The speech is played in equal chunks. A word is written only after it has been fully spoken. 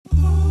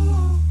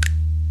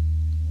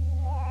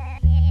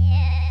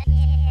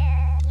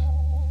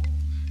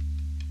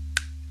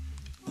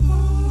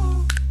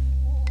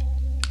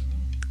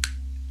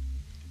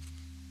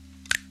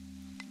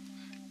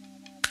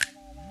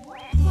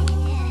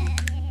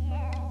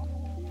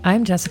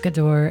I'm Jessica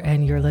Dorr,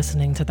 and you're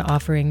listening to The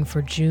Offering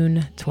for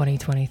June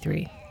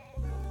 2023.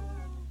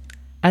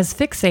 As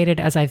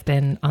fixated as I've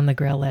been on the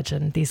Grail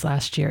legend these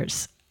last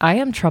years, I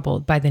am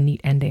troubled by the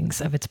neat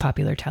endings of its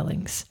popular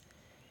tellings.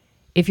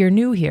 If you're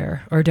new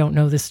here or don't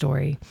know the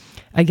story,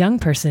 a young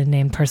person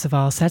named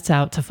Percival sets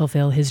out to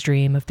fulfill his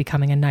dream of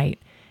becoming a knight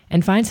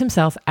and finds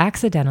himself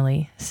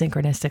accidentally,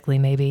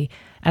 synchronistically maybe,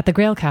 at the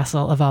Grail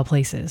Castle of all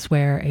places,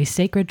 where a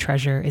sacred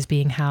treasure is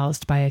being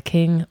housed by a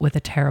king with a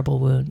terrible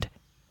wound.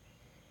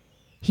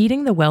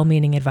 Heeding the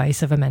well-meaning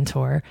advice of a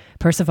mentor,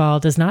 Percival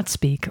does not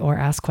speak or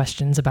ask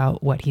questions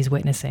about what he's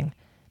witnessing.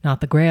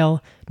 Not the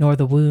Grail, nor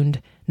the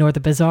wound, nor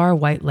the bizarre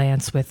white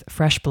lance with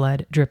fresh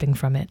blood dripping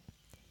from it.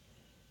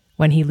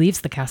 When he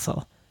leaves the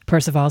castle,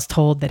 Percival's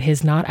told that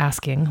his not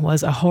asking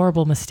was a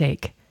horrible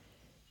mistake.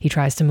 He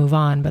tries to move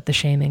on, but the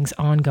shaming's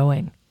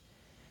ongoing.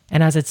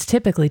 And as it's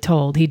typically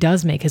told, he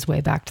does make his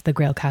way back to the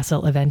Grail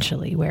Castle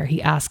eventually, where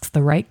he asks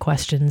the right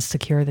questions to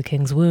cure the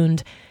king's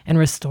wound and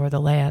restore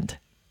the land.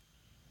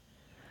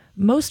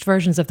 Most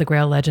versions of the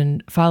Grail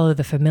legend follow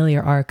the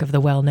familiar arc of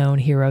the well-known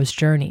hero's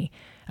journey.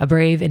 A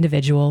brave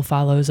individual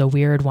follows a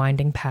weird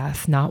winding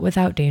path, not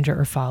without danger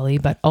or folly,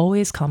 but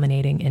always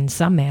culminating in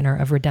some manner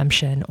of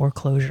redemption or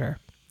closure.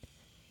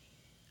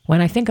 When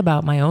I think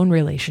about my own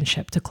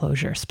relationship to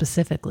closure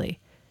specifically,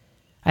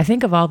 I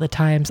think of all the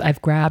times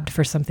I've grabbed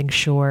for something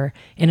sure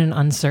in an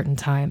uncertain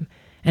time,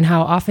 and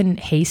how often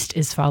haste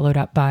is followed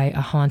up by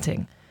a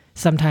haunting,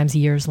 sometimes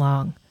years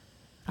long.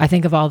 I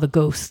think of all the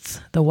ghosts,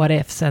 the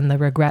what-ifs, and the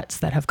regrets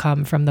that have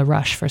come from the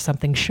rush for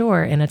something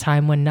sure in a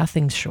time when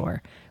nothing's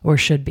sure, or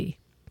should be.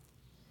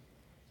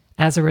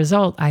 As a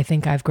result, I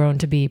think I've grown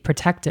to be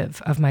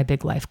protective of my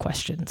big life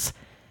questions,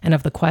 and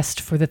of the quest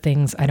for the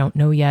things I don't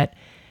know yet,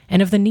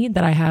 and of the need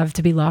that I have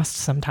to be lost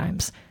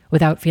sometimes,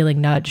 without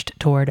feeling nudged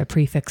toward a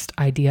prefixed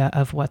idea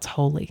of what's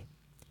holy.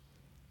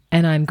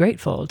 And I'm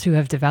grateful to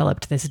have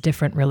developed this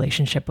different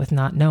relationship with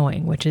not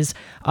knowing, which is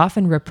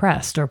often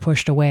repressed or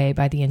pushed away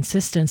by the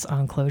insistence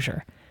on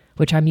closure,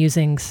 which I'm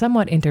using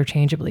somewhat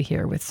interchangeably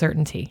here with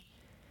certainty.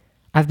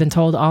 I've been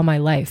told all my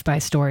life by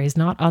stories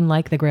not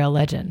unlike the Grail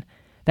legend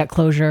that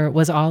closure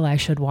was all I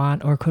should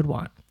want or could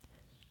want.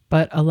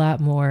 But a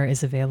lot more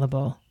is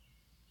available.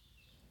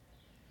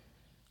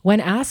 When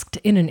asked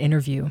in an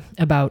interview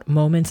about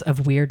moments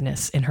of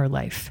weirdness in her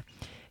life,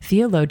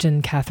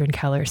 theologian Catherine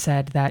Keller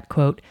said that,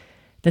 quote,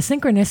 "The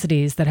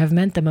synchronicities that have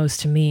meant the most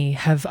to me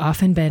have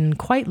often been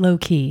quite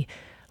low-key,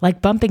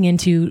 like bumping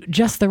into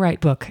just the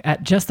right book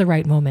at just the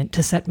right moment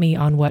to set me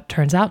on what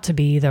turns out to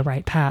be the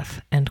right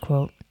path," end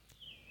quote.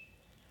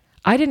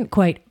 I didn't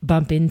quite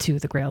bump into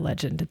the Grail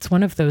legend. It's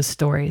one of those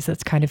stories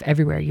that's kind of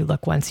everywhere you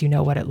look once you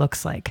know what it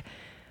looks like.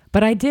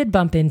 But I did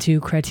bump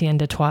into Chrétien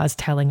de Troyes'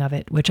 telling of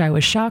it, which I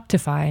was shocked to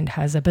find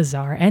has a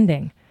bizarre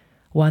ending,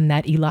 one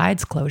that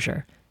elides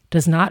closure,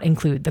 does not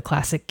include the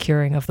classic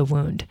curing of the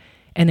wound,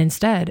 and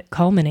instead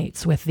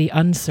culminates with the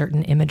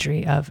uncertain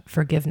imagery of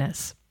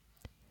forgiveness.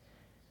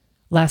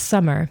 Last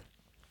summer,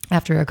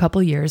 after a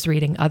couple years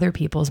reading other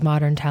people's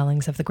modern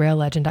tellings of the Grail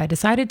legend, I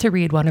decided to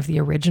read one of the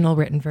original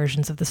written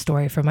versions of the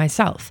story for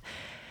myself.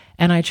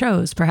 And I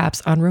chose,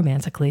 perhaps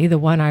unromantically, the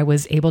one I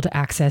was able to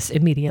access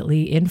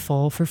immediately in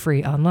full for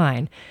free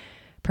online,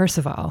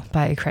 Percival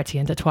by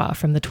Chrétien de Troyes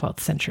from the 12th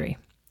century.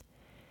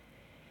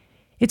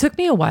 It took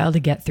me a while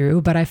to get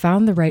through, but I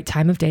found the right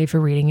time of day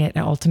for reading it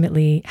and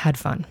ultimately had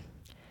fun.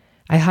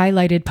 I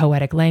highlighted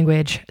poetic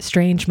language,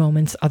 strange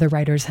moments other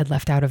writers had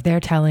left out of their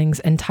tellings,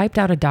 and typed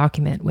out a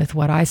document with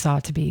what I saw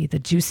to be the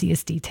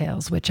juiciest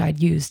details, which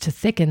I'd used to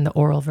thicken the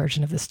oral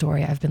version of the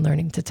story I've been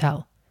learning to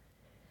tell.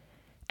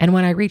 And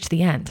when I reached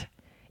the end,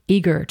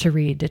 eager to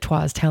read de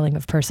Troyes' telling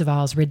of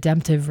Percival's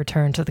redemptive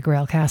return to the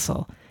Grail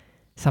Castle,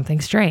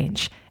 something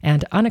strange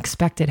and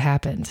unexpected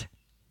happened.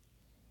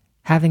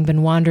 Having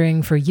been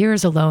wandering for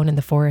years alone in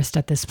the forest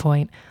at this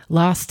point,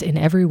 lost in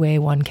every way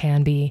one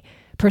can be,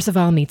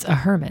 Percival meets a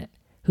hermit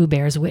who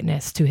bears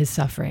witness to his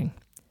suffering.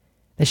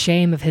 The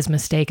shame of his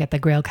mistake at the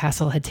Grail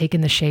Castle had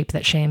taken the shape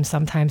that shame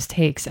sometimes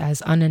takes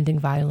as unending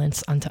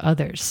violence unto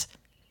others.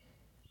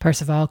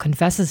 Percival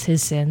confesses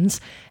his sins,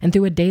 and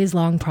through a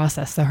days-long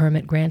process, the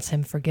hermit grants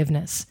him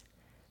forgiveness.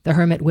 The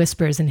hermit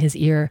whispers in his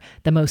ear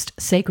the most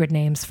sacred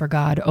names for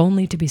God,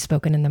 only to be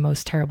spoken in the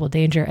most terrible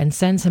danger, and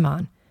sends him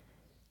on.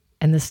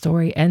 And the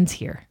story ends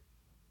here.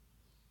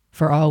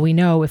 For all we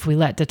know, if we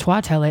let de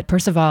Troyes tell it,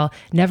 Percival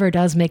never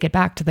does make it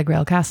back to the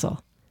Grail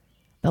Castle.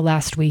 The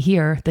last we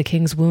hear, the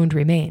king's wound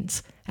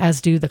remains,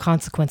 as do the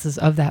consequences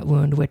of that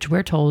wound, which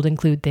we're told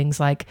include things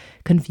like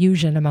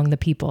confusion among the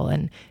people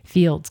and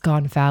fields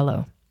gone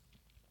fallow.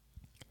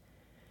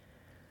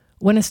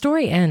 When a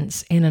story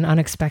ends in an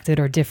unexpected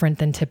or different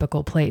than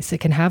typical place, it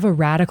can have a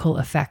radical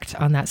effect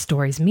on that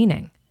story's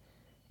meaning.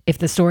 If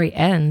the story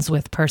ends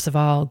with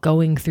Percival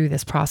going through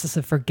this process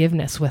of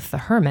forgiveness with the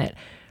hermit,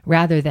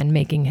 rather than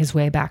making his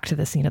way back to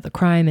the scene of the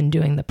crime and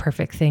doing the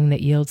perfect thing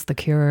that yields the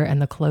cure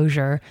and the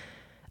closure,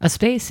 a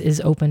space is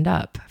opened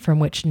up from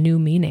which new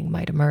meaning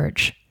might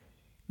emerge.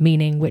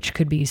 meaning which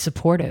could be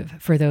supportive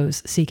for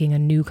those seeking a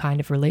new kind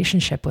of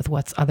relationship with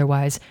what's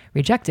otherwise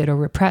rejected or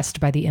repressed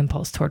by the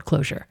impulse toward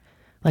closure,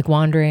 like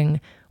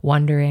wandering,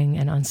 wondering,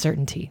 and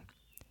uncertainty.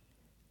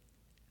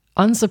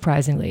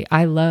 Unsurprisingly,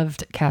 I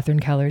loved Catherine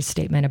Keller's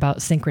statement about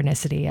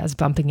synchronicity as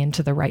bumping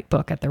into the right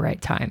book at the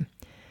right time.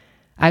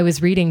 I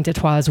was reading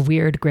Detroit's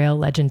weird Grail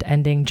legend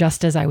ending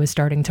just as I was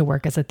starting to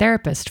work as a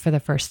therapist for the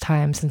first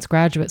time since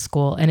graduate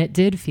school, and it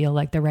did feel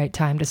like the right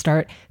time to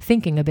start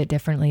thinking a bit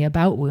differently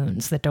about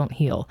wounds that don't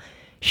heal,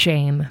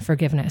 shame,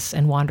 forgiveness,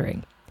 and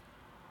wandering.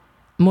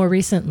 More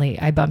recently,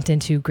 I bumped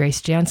into Grace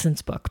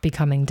Janssen's book,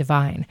 Becoming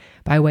Divine,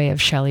 by way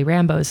of Shelley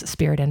Rambo's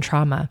Spirit and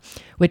Trauma,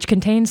 which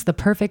contains the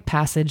perfect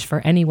passage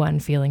for anyone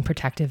feeling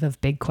protective of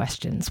big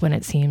questions when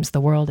it seems the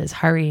world is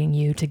hurrying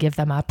you to give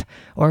them up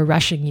or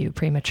rushing you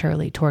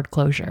prematurely toward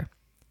closure.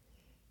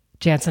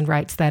 Janssen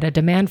writes that a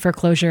demand for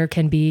closure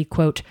can be,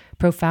 quote,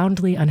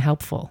 profoundly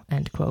unhelpful,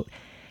 end quote,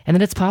 and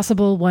that it's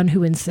possible one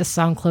who insists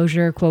on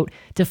closure, quote,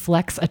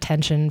 deflects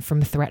attention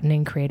from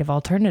threatening creative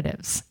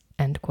alternatives,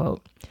 end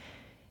quote.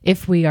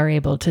 If we are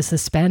able to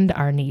suspend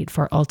our need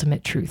for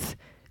ultimate truth,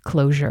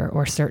 closure,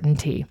 or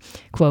certainty,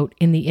 quote,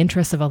 in the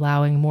interest of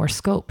allowing more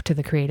scope to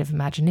the creative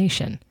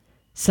imagination,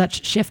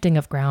 such shifting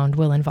of ground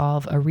will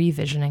involve a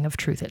revisioning of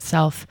truth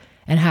itself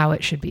and how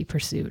it should be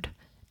pursued,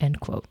 end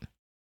quote.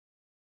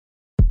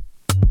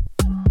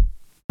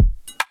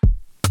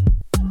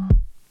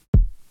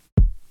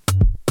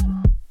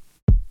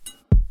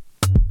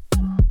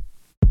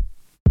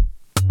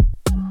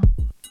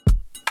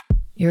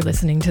 You're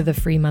listening to the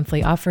free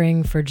monthly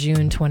offering for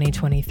June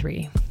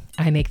 2023.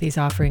 I make these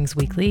offerings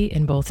weekly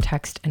in both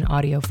text and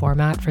audio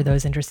format for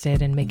those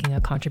interested in making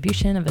a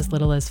contribution of as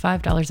little as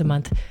 $5 a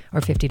month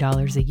or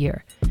 $50 a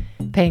year.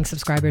 Paying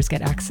subscribers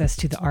get access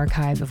to the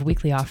archive of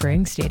weekly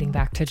offerings dating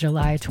back to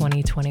July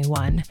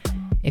 2021.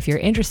 If you're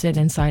interested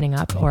in signing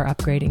up or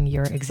upgrading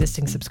your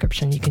existing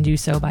subscription, you can do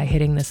so by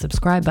hitting the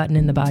subscribe button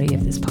in the body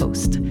of this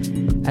post.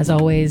 As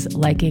always,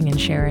 liking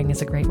and sharing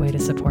is a great way to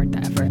support the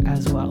effort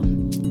as well.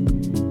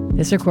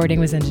 This recording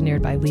was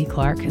engineered by Lee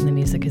Clark, and the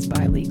music is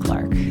by Lee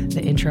Clark.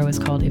 The intro is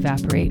called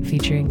Evaporate,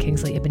 featuring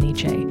Kingsley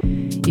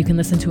Ibeniche. You can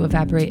listen to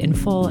Evaporate in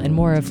full and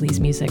more of Lee's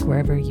music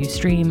wherever you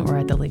stream or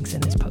at the links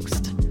in this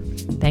post.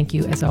 Thank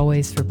you, as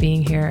always, for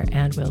being here,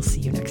 and we'll see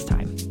you next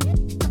time.